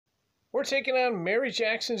We're taking on Mary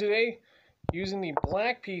Jackson today using the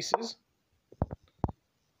black pieces.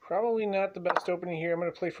 Probably not the best opening here. I'm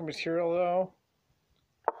going to play for material though.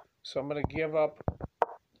 So I'm going to give up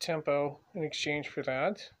tempo in exchange for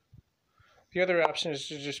that. The other option is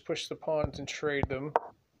to just push the pawns and trade them.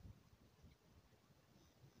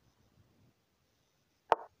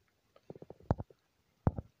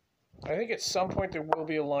 I think at some point there will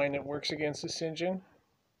be a line that works against this engine.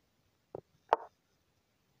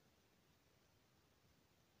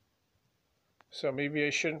 So maybe I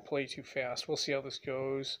shouldn't play too fast. We'll see how this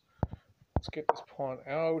goes. Let's get this pawn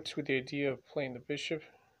out with the idea of playing the bishop.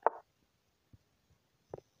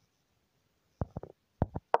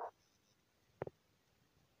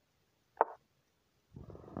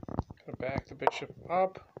 Gonna back the bishop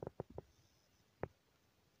up.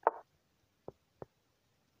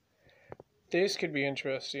 This could be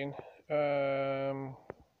interesting.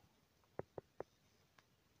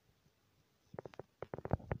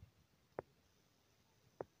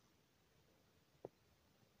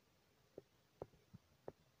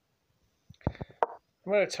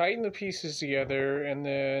 I'm going to tighten the pieces together, and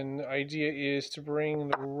then the idea is to bring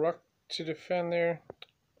the rook to defend there.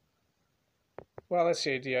 Well, that's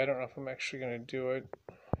the idea. I don't know if I'm actually going to do it.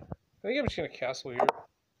 I think I'm just going to castle here.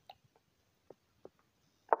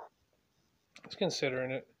 Just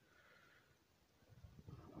considering it.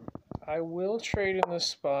 I will trade in this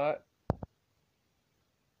spot.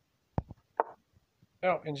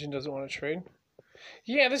 Oh, engine doesn't want to trade.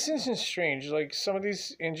 Yeah, this engine's strange. Like, some of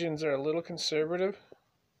these engines are a little conservative.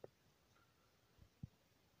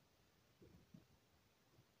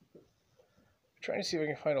 I'm trying to see if I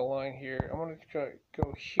can find a line here. I'm going to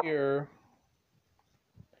go here.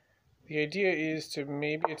 The idea is to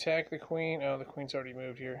maybe attack the queen. Oh, the queen's already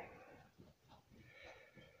moved here.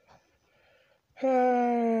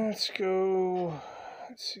 Let's go.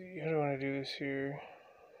 Let's see. How do I want to do this here?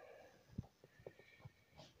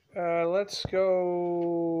 Let's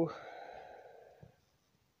go.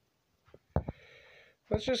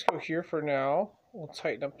 Let's just go here for now. We'll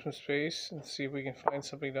tighten up some space and see if we can find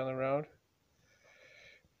something down the road.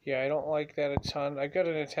 Yeah, I don't like that a ton. I've got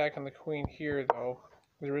an attack on the queen here, though.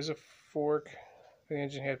 There is a fork the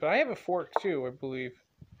engine has, but I have a fork too, I believe.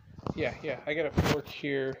 Yeah, I got a fork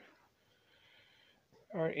here.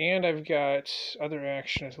 All right, and I've got other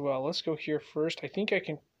action as well. Let's go here first. I think I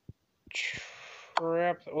can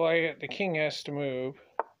trap. Well, the king has to move.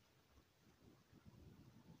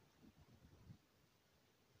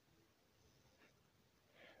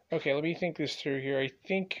 Okay, let me think this through here. I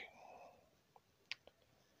think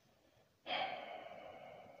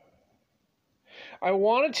I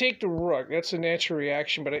want to take the rook. That's a natural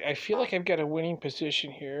reaction, but I feel like I've got a winning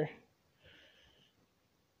position here.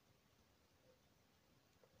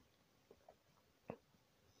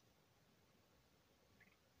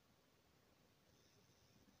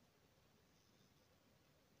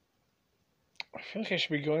 I feel like I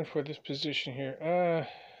should be going for this position here.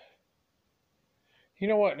 You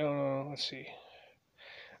know what? No. Let's see.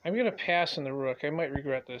 I'm going to pass on the rook. I might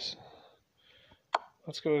regret this.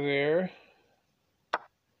 Let's go there.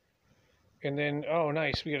 And then, oh,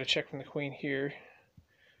 nice. We got a check from the queen here.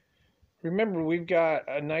 Remember, we've got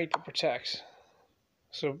a knight that protects.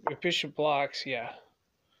 So if bishop blocks, yeah.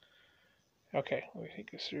 Okay, let me think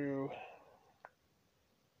this through.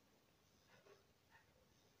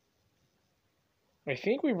 I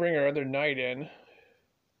think we bring our other knight in.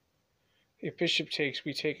 If bishop takes,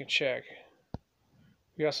 we take and check.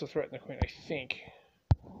 We also threaten the queen, I think.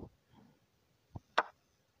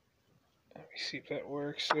 Let me see if that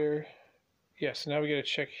works there. Yes, now we get a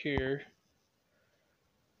check here.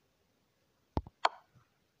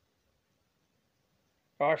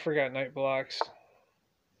 Oh, I forgot knight blocks.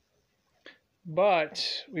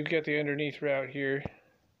 But we've got the underneath route here.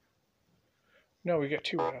 No, we got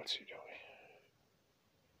two routes here, don't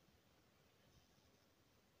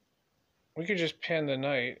we? We could just pen the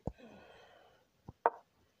knight.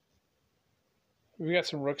 We got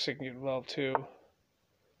some rooks that can get involved too.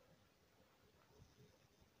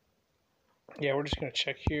 Yeah, we're just going to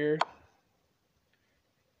check here.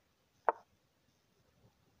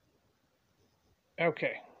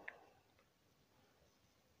 Okay.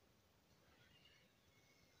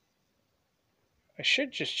 I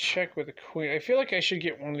should just check with the queen. I feel like I should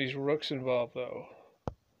get one of these rooks involved, though.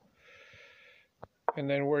 And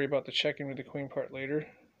then worry about the checking with the queen part later.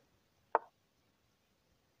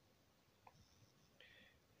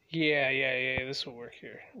 Yeah, this will work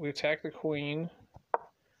here. We attack the queen.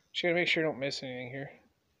 Just gotta make sure I don't miss anything here.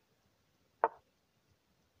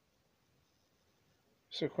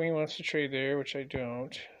 So queen wants to trade there, which I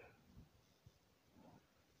don't.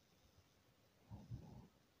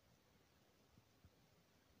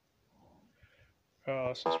 Oh,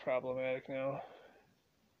 this is problematic now.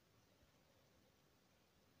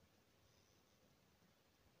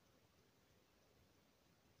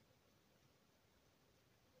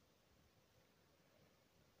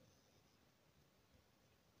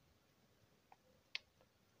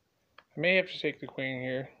 I may have to take the queen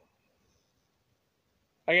here.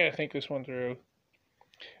 I gotta think this one through.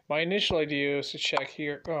 My initial idea is to check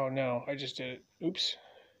here. Oh no, I just did it. Oops.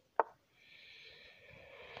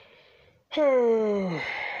 Oh,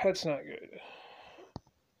 that's not good.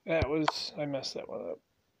 I messed that one up.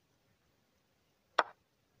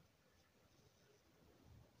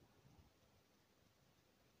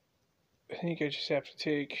 I think I just have to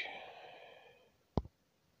take.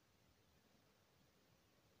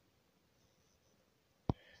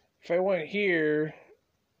 If I went here,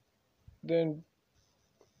 then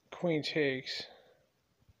queen takes.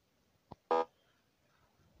 I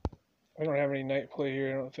don't have any knight play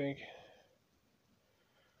here, I don't think.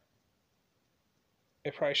 I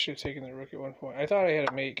probably should have taken the rook at one point. I thought I had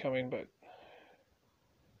a mate coming, but...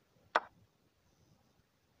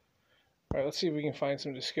 Alright, let's see if we can find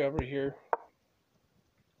some discovery here.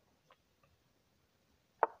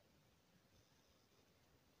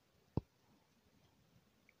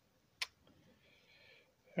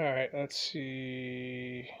 Alright, let's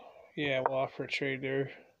see... Yeah, we'll offer a trade there.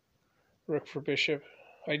 Rook for bishop.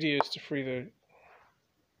 Idea is to free the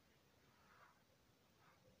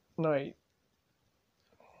knight.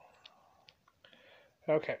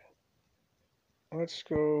 Okay. Let's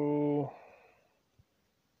go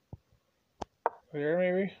there,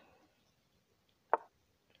 maybe?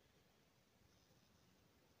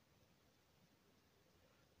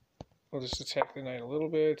 We'll just attack the knight a little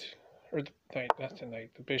bit. Or the knight, not the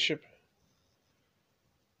knight, the bishop.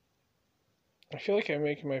 I feel like I'm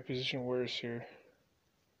making my position worse here.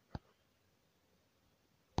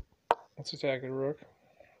 Let's attack the rook.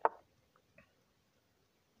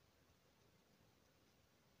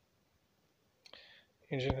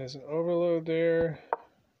 Engine has an overload there.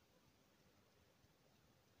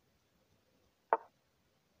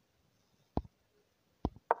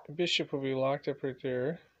 The bishop will be locked up right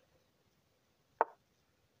there.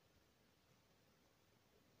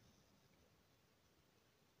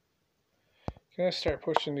 Can I start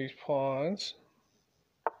pushing these pawns?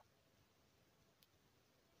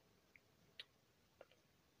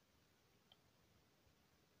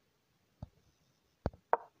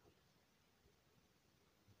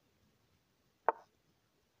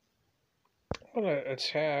 I'm going to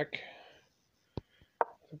attack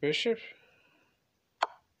the bishop.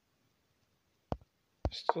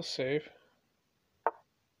 Still safe.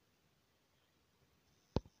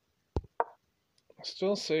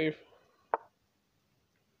 Still safe.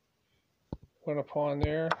 Went a pawn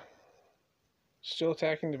there. Still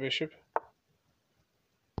attacking the bishop.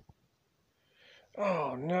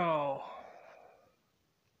 Oh no.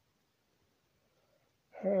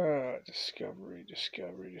 Discovery,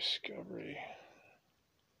 discovery, discovery.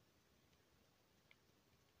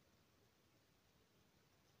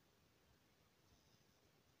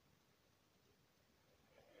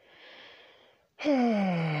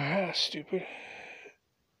 That's stupid.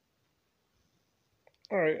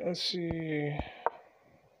 Alright, let's see.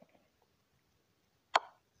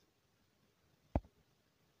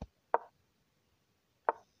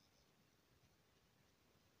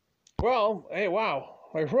 Well, hey, wow.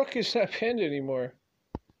 My rook is not pinned anymore.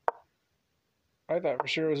 I thought for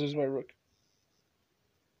sure it was my rook.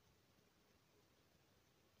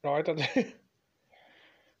 No, I thought that...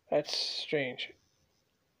 That's strange.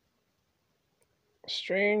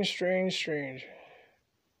 Strange.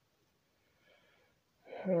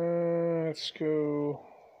 Let's go...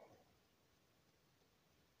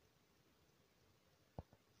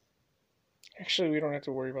 Actually, we don't have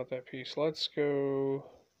to worry about that piece. Let's go...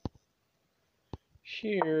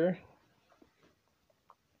 here.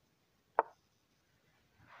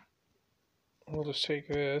 We'll just take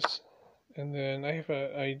this, and then I have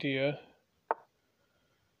an idea.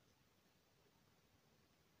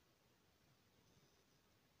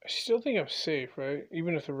 I still think I'm safe, right?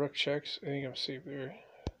 Even if the rook checks, I think I'm safe there.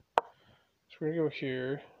 So we're gonna go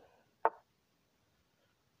here.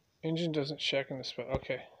 Engine doesn't check in the spot.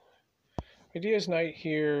 Okay. Idea is knight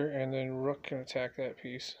here, and then rook can attack that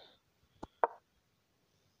piece.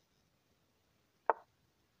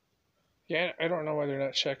 Yeah, I don't know why they're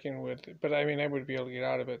not checking with it, but I mean, I would be able to get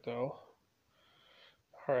out of it though.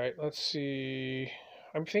 Alright, let's see.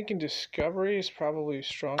 I'm thinking discovery is probably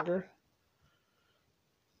stronger.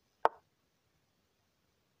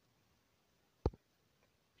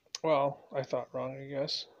 Well, I thought wrong, I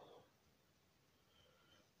guess.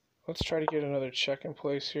 Let's try to get another check in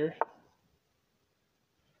place here.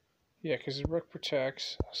 Yeah, because the rook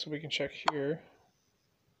protects, so we can check here.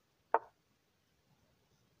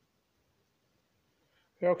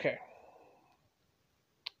 Okay.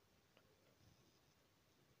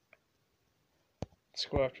 Let's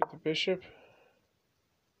go after the bishop.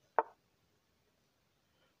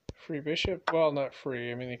 Free bishop? Well, not free.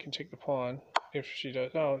 I mean, they can take the pawn if she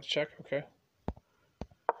does. Oh, check. Okay.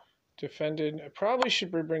 Defended. I probably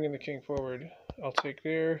should be bringing the king forward. I'll take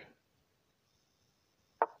there.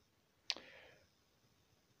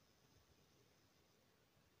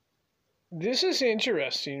 This is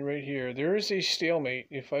interesting right here. There is a stalemate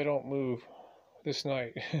if I don't move this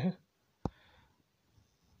knight.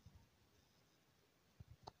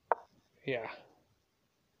 Yeah.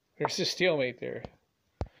 There's a stalemate there.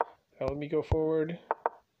 Now let me go forward.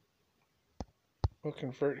 We'll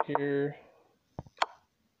convert here.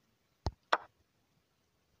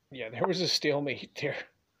 Yeah, there was a stalemate there.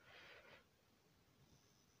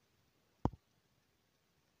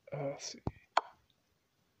 Let's see.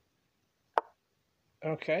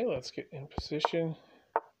 Okay, let's get in position.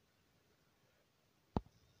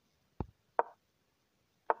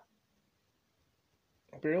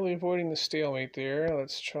 Barely avoiding the stalemate there.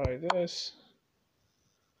 Let's try this.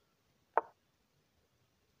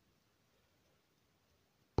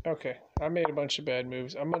 Okay, I made a bunch of bad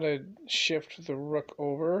moves. I'm going to shift the rook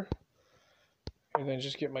over and then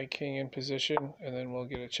just get my king in position, and then we'll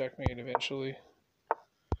get a checkmate eventually.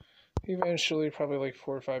 Eventually, probably like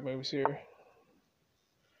 4 or 5 moves here.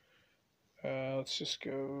 Let's just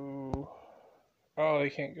go... Oh, they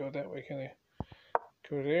can't go that way, can they?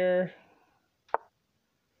 Go there.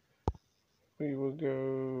 We will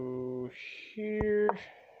go here.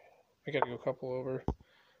 I gotta go a couple over.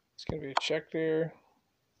 It's gonna be a check there.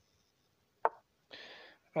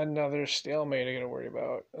 Another stalemate I gotta worry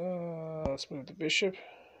about. Let's move the bishop.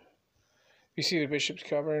 You see the bishop's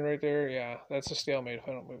covering right there? Yeah, that's a stalemate if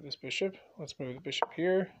I don't move this bishop. Let's move the bishop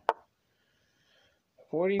here.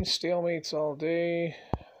 Avoiding stalemates all day.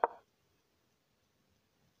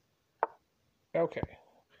 Okay.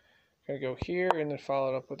 Gonna go here and then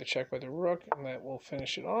follow it up with a check by the rook, and that will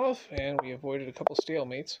finish it off. And we avoided a couple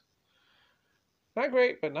stalemates. Not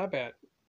great, but not bad.